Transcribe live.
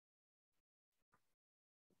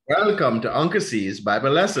Welcome to Uncle C's Bible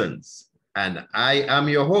Lessons, and I am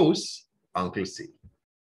your host, Uncle C.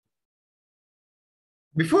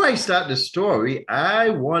 Before I start the story, I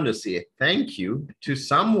want to say thank you to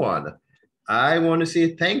someone. I want to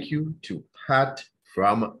say thank you to Pat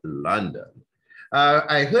from London.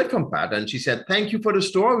 I heard from Pat, and she said, thank you for the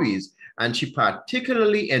stories. And she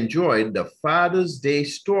particularly enjoyed the Father's Day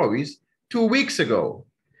stories 2 weeks ago.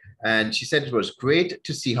 And she said it was great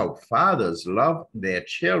to see how fathers love their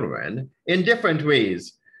children in different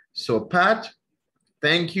ways. So, Pat,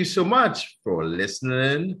 thank you so much for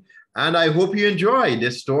listening. And I hope you enjoy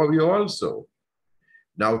this story also.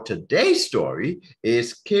 Now, today's story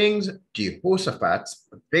is King Jehoshaphat's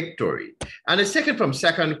victory. And it's taken from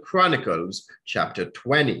Second Chronicles chapter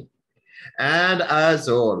 20. And as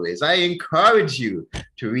always, I encourage you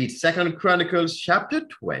to read Second Chronicles chapter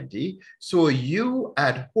 20 so you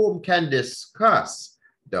at home can discuss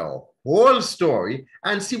the whole story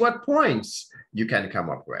and see what points you can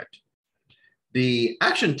come up with. The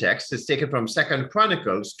action text is taken from Second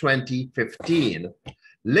Chronicles 20:15.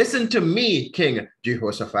 Listen to me, King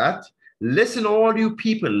Jehoshaphat. Listen, all you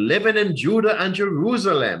people living in Judah and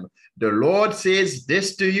Jerusalem. The Lord says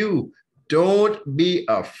this to you. Don't be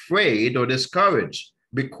afraid or discouraged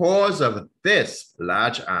because of this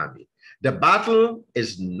large army. The battle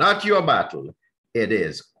is not your battle. It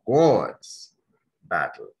is God's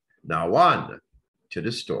battle. Now on to the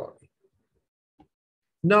story.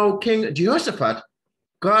 Now, King Jehoshaphat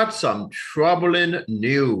got some troubling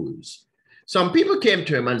news. Some people came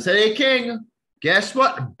to him and said, hey, King, guess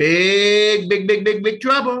what? Big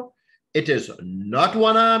trouble. It is not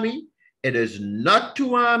one army. It is not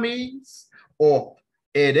two armies, or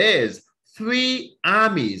it is three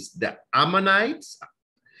armies, the Ammonites,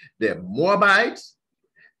 the Moabites,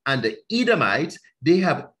 and the Edomites. They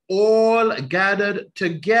have all gathered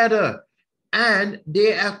together and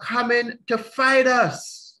they are coming to fight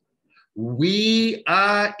us. We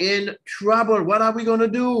are in trouble. What are we going to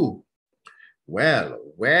do? Well,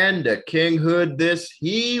 when the king heard this,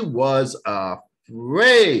 he was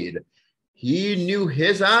afraid. He knew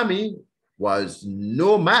his army was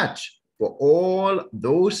no match for all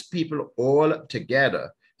those people all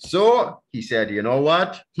together. So he said, you know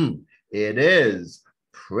what? It is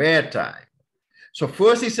prayer time. So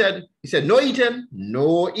first he said, no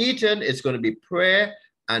eating. It's going to be prayer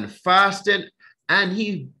and fasting. And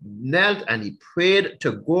he knelt and he prayed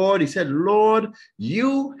to God. He said, Lord,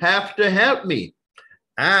 you have to help me.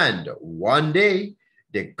 And one day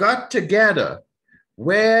they got together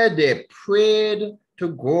where they prayed to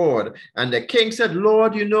God. And the king said,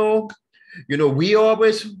 Lord, we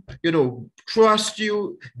always, trust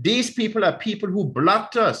you. These people are people who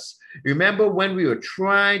blocked us. Remember when we were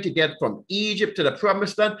trying to get from Egypt to the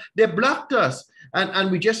promised land, they blocked us and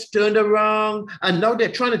we just turned around and now they're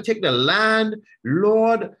trying to take the land.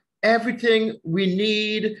 Lord, everything we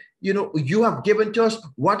need, you have given to us.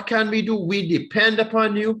 What can we do? We depend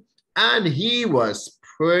upon you. And he was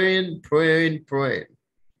praying.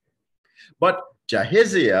 But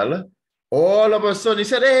Jahaziel, all of a sudden, he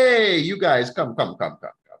said, hey, you guys, come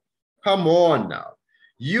on now.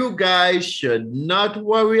 You guys should not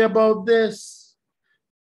worry about this.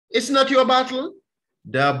 It's not your battle.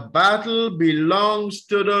 The battle belongs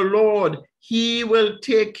to the Lord. He will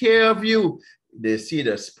take care of you. They see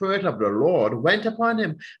the Spirit of the Lord went upon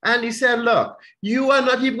him. And he said, look, you are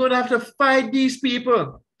not even going to have to fight these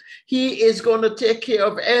people. He is going to take care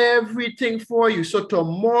of everything for you. So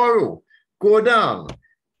tomorrow, go down,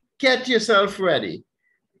 get yourself ready,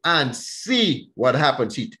 and see what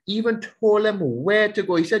happens. He even told them where to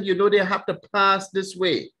go. He said, they have to pass this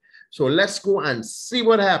way. So let's go and see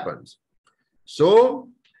what happens. So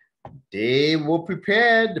they were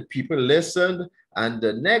prepared. The people listened. And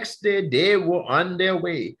the next day they were on their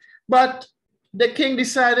way. But the king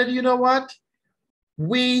decided, you know what?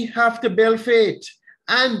 We have to build faith.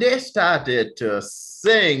 And they started to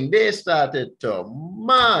sing. They started to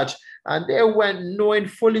march. And they went knowing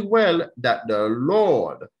fully well that the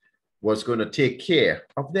Lord was going to take care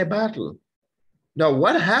of their battle. Now,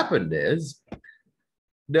 what happened is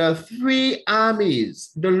the three armies,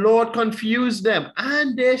 the Lord confused them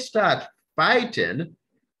and they start fighting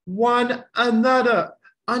one another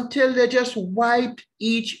until they just wiped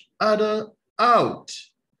each other out.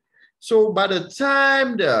 So by the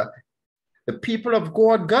time the people of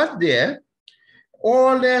God got there,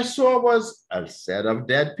 all they saw was a set of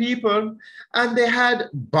dead people, and they had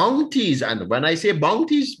bounties. And when I say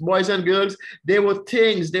bounties, boys and girls, they were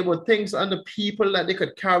things on the people that they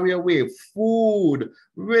could carry away, food,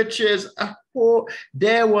 riches.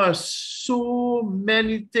 There were so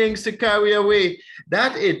many things to carry away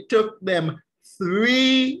that it took them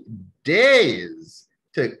 3 days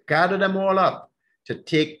to gather them all up, to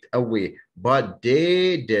take away. But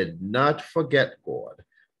they did not forget God.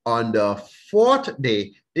 On the 4th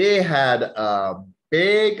day, they had a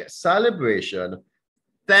big celebration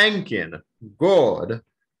thanking God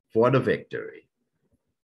for the victory.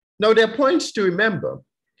 Now, there are points to remember.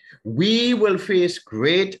 We will face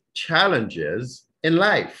great challenges in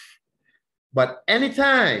life. But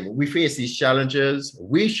anytime we face these challenges,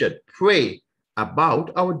 we should pray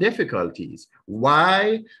about our difficulties.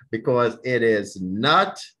 Why? Because it is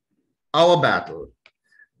not our battle.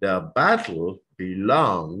 The battle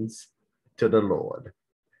belongs to the Lord,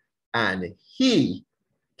 and He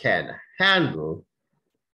can handle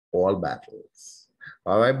all battles.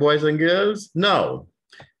 All right, boys and girls. Now,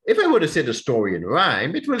 if I were to say the story in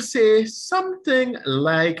rhyme, it will say something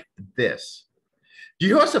like this.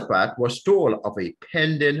 Jehoshaphat was told of a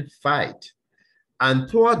pending fight and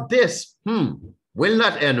thought this will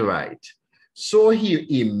not end right. So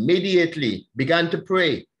he immediately began to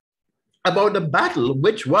pray about the battle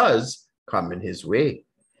which was coming his way.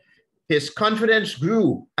 His confidence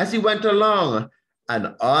grew as he went along,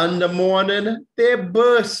 and on the morning they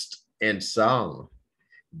burst in song.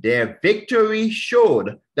 Their victory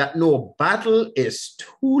showed that no battle is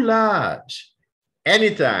too large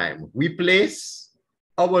anytime we place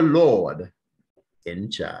our Lord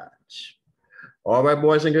in charge. All right,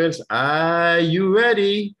 boys and girls, are you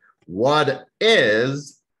ready? What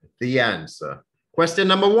is the answer? Question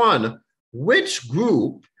number 1, which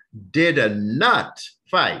group did not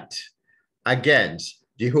fight against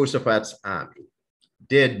Jehoshaphat's army?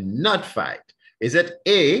 Did not fight. Is it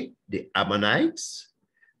A, the Ammonites,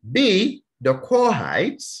 B, the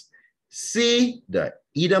Korhites, C, the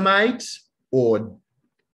Edomites, or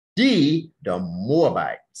D, the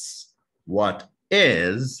Moabites? What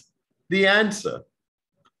is the answer?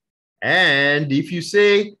 And if you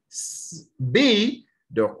say B,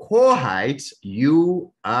 the Korhites,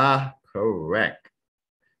 you are correct.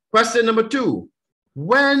 Question number 2,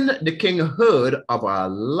 when the king heard of a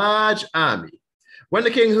large army, when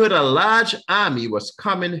the king heard a large army was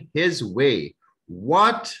coming his way,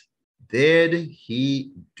 what did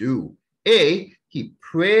he do? A, he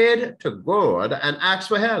prayed to God and asked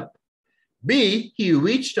for help. B, he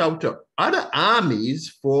reached out to other armies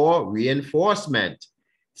for reinforcement.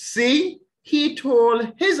 C, he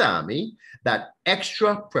told his army that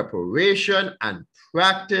extra preparation and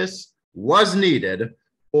practice was needed.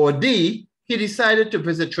 Or D, he decided to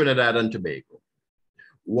visit Trinidad and Tobago.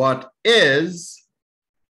 What is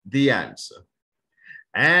the answer?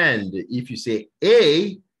 And if you say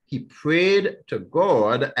A, he prayed to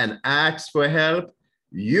God and asked for help,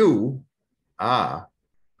 you are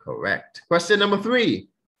correct. Question number 3,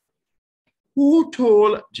 who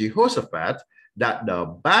told Jehoshaphat that the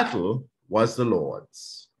battle was the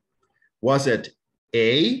Lord's? Was it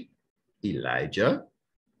A, Elijah,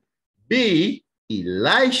 B,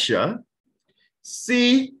 Elisha,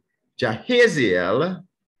 C, Jahaziel,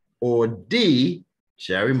 or D,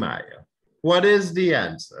 Jeremiah? What is the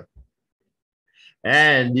answer?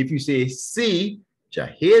 And if you say C,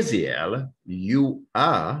 Jahaziel, you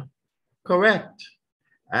are correct.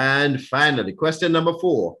 And finally, question number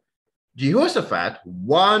 4. Jehoshaphat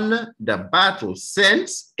won the battle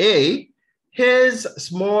since A, his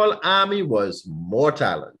small army was more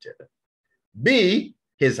talented. B,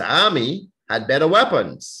 his army had better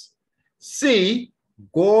weapons. C,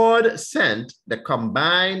 God sent the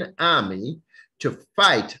combined army to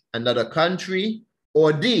fight another country.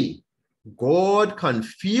 Or D, God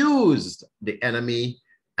confused the enemy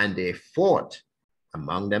and they fought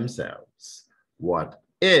among themselves. What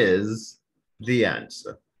is the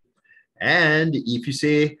answer? And if you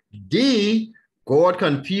say D, God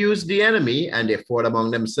confused the enemy and they fought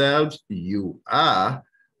among themselves, you are,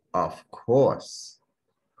 of course,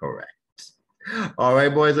 correct. All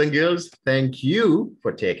right, boys and girls, thank you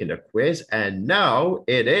for taking the quiz. And now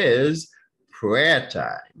it is prayer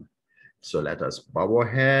time. So let us bow our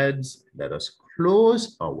heads, let us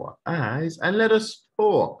close our eyes, and let us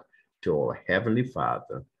talk to our Heavenly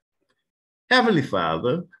Father. Heavenly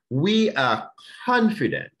Father, we are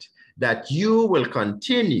confident that you will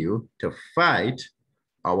continue to fight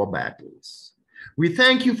our battles. We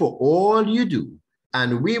thank you for all you do,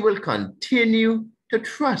 and we will continue to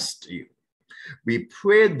trust you. We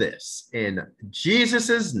pray this in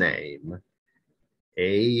Jesus' name.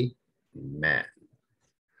 Amen.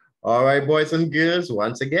 All right, boys and girls,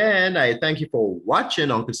 once again, I thank you for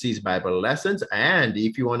watching Uncle C's Bible Lessons. And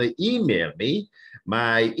if you want to email me,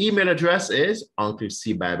 my email address is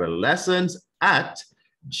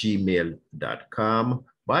unclecbiblelessons@gmail.com.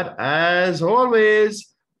 But as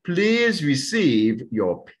always, please receive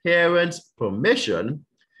your parents' permission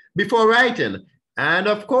before writing. And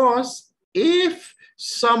of course, if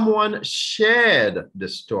someone shared the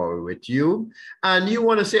story with you and you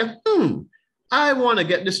want to say, I want to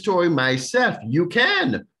get the story myself, you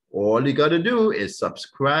can. All you got to do is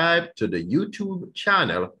subscribe to the YouTube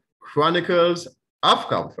channel, Chronicles of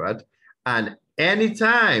Comfort, and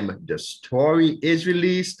anytime the story is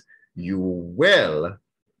released, you will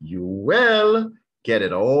get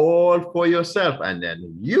it all for yourself, and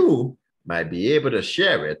then you might be able to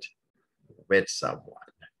share it with someone.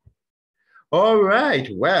 All right,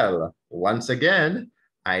 well, once again,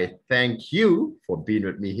 I thank you for being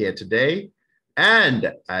with me here today.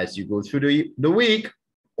 And as you go through the week,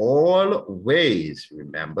 always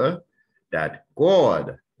remember that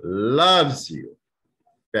God loves you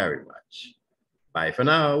very much. Bye for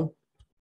now.